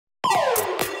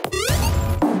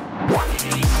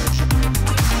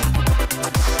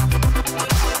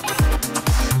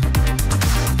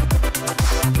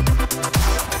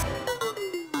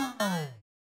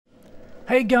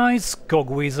Hey guys,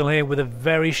 Cogweasel here with a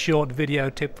very short video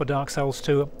tip for Dark Souls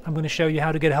 2. I'm going to show you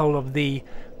how to get hold of the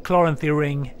Cloranthy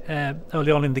Ring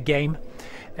early on in the game.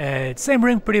 Same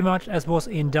ring pretty much as was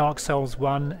in Dark Souls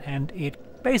 1, and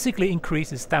it basically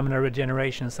increases stamina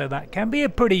regeneration, so that can be a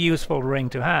pretty useful ring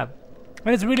to have.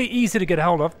 And it's really easy to get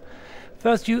hold of.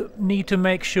 First you need to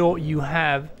make sure you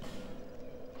have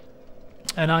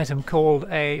an item called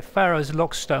a Pharaoh's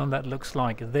Lockstone that looks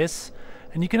like this.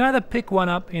 And you can either pick one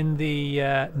up in the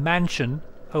mansion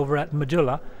over at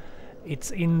Medulla. It's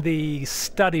in the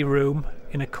study room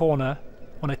in a corner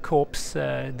on a corpse,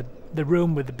 the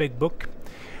room with the big book.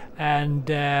 And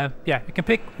yeah, you can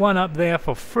pick one up there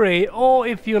for free, or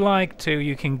if you like to,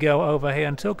 you can go over here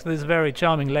and talk to this very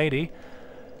charming lady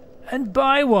and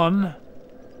buy one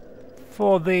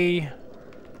for the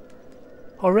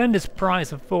horrendous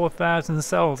price of 4,000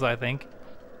 souls, I think.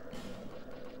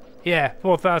 Yeah,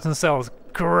 4,000 souls.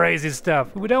 Crazy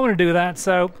stuff. We don't want to do that,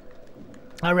 so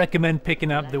I recommend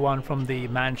picking up the one from the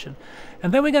mansion.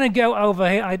 And then we're going to go over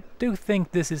here. I do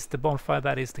think this is the bonfire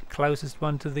that is the closest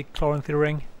one to the Cloranthy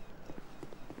Ring.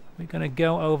 We're going to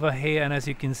go over here, and as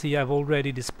you can see, I've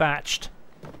already dispatched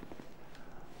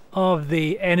of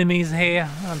the enemies here.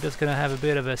 I'm just going to have a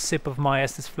bit of a sip of my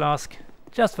Estus flask,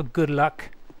 just for good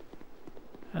luck.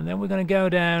 And then we're going to go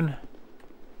down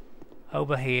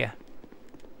over here.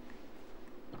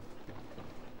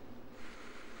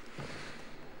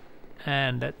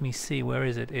 And let me see, where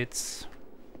is it? It's...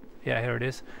 yeah, here it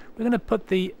is. We're going to put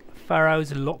the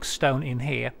Pharaoh's Lockstone in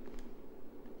here.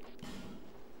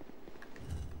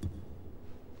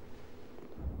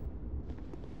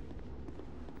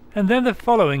 And then the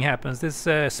following happens. This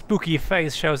spooky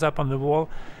face shows up on the wall.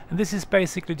 And this is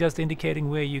basically just indicating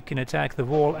where you can attack the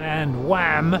wall. And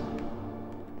wham!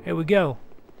 Here we go.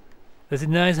 There's a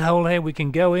nice hole here. We can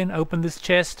go in, open this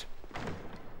chest.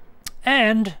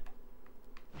 And...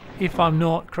 if I'm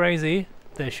not crazy,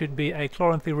 there should be a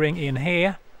Cloranthy Ring in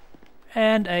here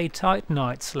and a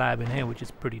Titanite slab in here, which is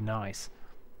pretty nice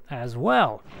as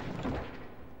well.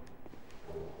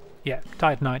 Yeah,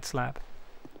 Titanite slab.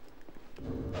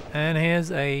 And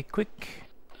here's a quick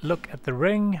look at the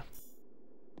ring.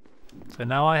 So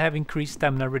now I have increased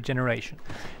stamina regeneration.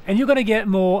 And you're going to get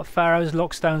more Pharaoh's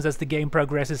Lockstones as the game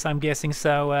progresses, I'm guessing,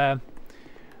 so...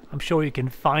 I'm sure you can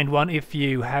find one if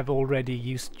you have already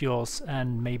used yours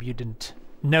and maybe you didn't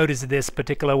notice this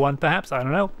particular one, perhaps, I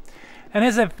don't know. And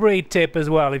here's a free tip as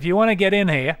well. If you want to get in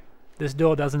here, this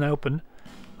door doesn't open,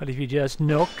 but if you just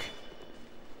knock,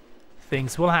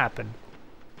 things will happen.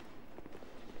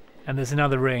 And there's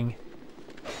another ring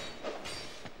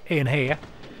in here,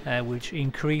 which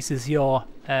increases your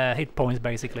hit points,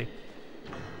 basically.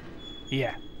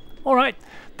 Yeah. Alright,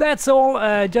 that's all.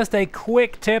 Just a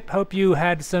quick tip. Hope you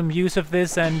had some use of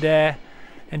this and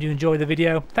you enjoyed the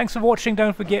video. Thanks for watching.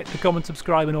 Don't forget to comment,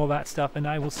 subscribe and all that stuff, and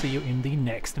I will see you in the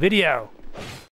next video.